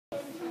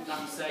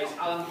That says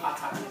Alan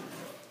Patak.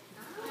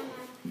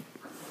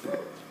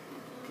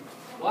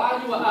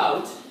 While you were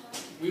out,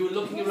 we were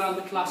looking around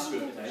the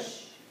classroom today,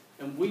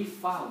 and we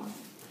found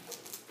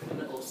a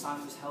little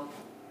Santa's helper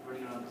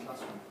running around the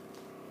classroom.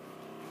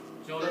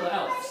 Do you know little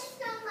elves?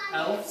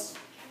 Elves?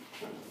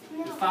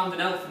 We found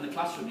an elf in the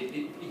classroom.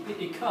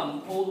 He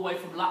come all the way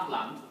from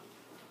Lapland,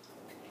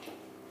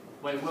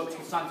 where he works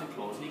for Santa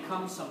Claus, and he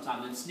comes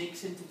sometimes and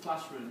sneaks into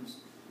classrooms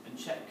and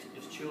checks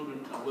if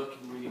children are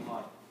working really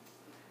hard.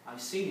 I've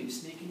seen him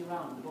sneaking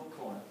around in the book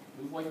corner,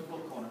 move away from the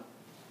book corner,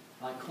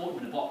 and I caught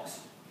him in a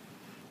box.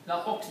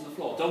 That box on the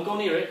floor. Don't go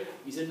near it.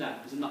 He's in there.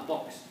 He's in that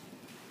box.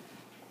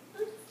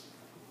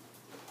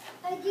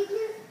 I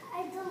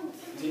don't.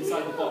 He's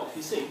inside the box.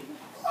 You see?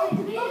 The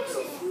box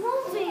is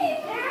moving.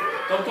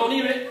 Don't go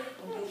near it.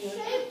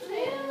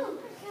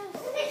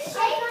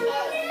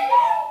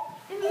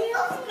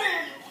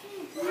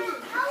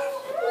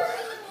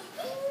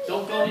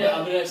 Don't go near it.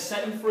 I'm going to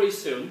set him free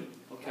soon.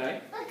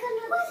 Okay?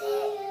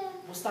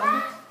 What's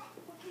that?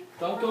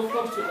 Don't go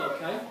close to it,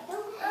 okay?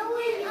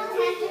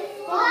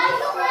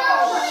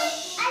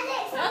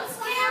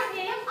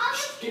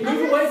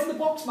 Move away from the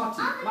box,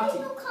 Matty.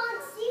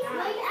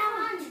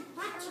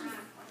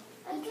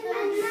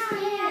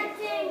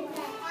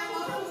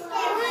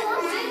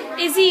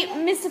 Is he,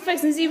 Mr.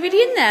 Ferguson, is he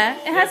really in there?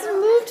 It hasn't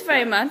moved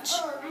very much.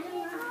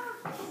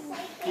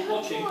 Keep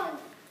watching.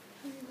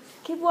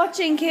 Keep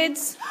watching,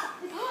 kids.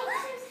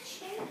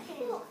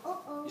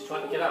 He's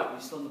trying to get out.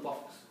 He's still in the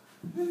box.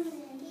 He's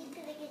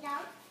gonna get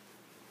out.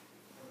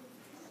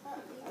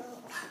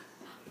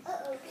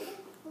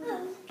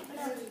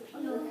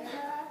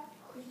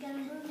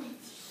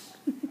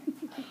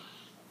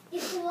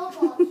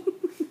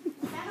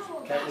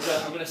 Okay,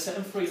 I'm going to set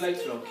him free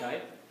later,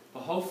 okay?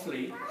 But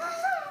hopefully,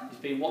 he's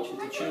been watching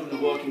the children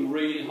are working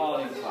really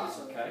hard in class,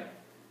 okay?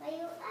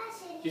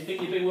 Do you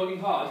think you've been working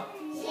hard?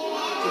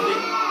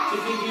 Yeah. Do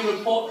you think you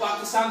report back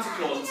to Santa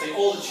Claus and say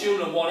all the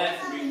children at 1F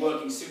have been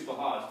working super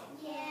hard?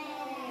 Yeah.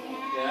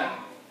 Yeah?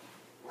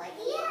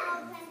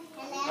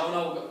 No,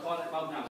 we've got to call it out now.